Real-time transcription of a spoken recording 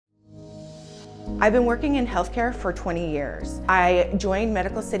I've been working in healthcare for 20 years. I joined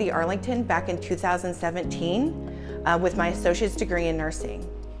Medical City Arlington back in 2017 with my associate's degree in nursing.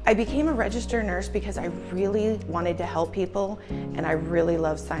 I became a registered nurse because I really wanted to help people and I really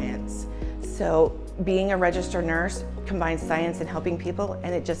love science. So being a registered nurse combines science and helping people,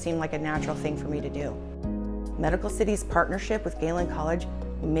 and it just seemed like a natural thing for me to do. Medical City's partnership with Galen College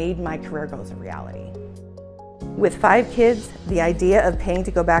made my career goals a reality. With 5 kids, the idea of paying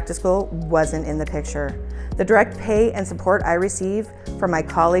to go back to school wasn't in the picture. The direct pay and support I receive from my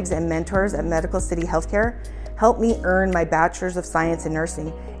colleagues and mentors at Medical City Healthcare helped me earn my Bachelor's of Science in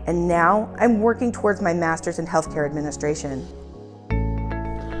Nursing, and now I'm working towards my Master's in Healthcare Administration.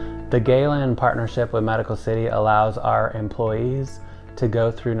 The Galen partnership with Medical City allows our employees to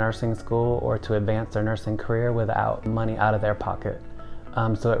go through nursing school or to advance their nursing career without money out of their pocket.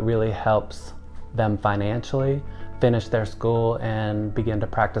 So it really helps them financially finish their school and begin to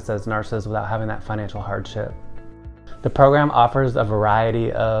practice as nurses without having that financial hardship. The program offers a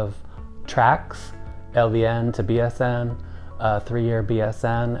variety of tracks, LVN to BSN, 3-year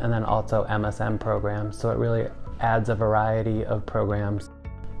BSN, and then also MSN programs. So it really adds a variety of programs.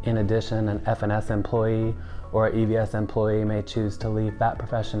 In addition, an FNS employee or an EVS employee may choose to leave that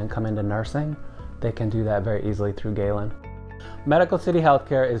profession and come into nursing. They can do that very easily through Galen. Medical City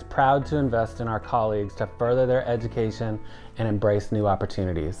Healthcare is proud to invest in our colleagues to further their education and embrace new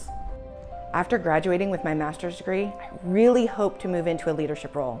opportunities. After graduating with my master's degree, I really hope to move into a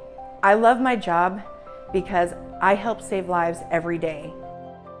leadership role. I love my job because I help save lives every day.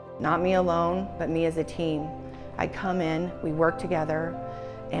 Not me alone, but me as a team. I come in, we work together,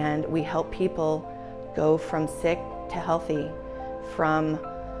 and we help people go from sick to healthy, from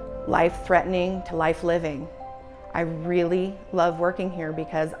life-threatening to life-living. I really love working here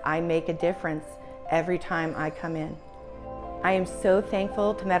because I make a difference every time I come in. I am so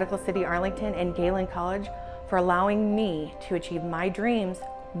thankful to Medical City Arlington and Galen College for allowing me to achieve my dreams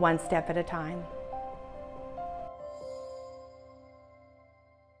one step at a time.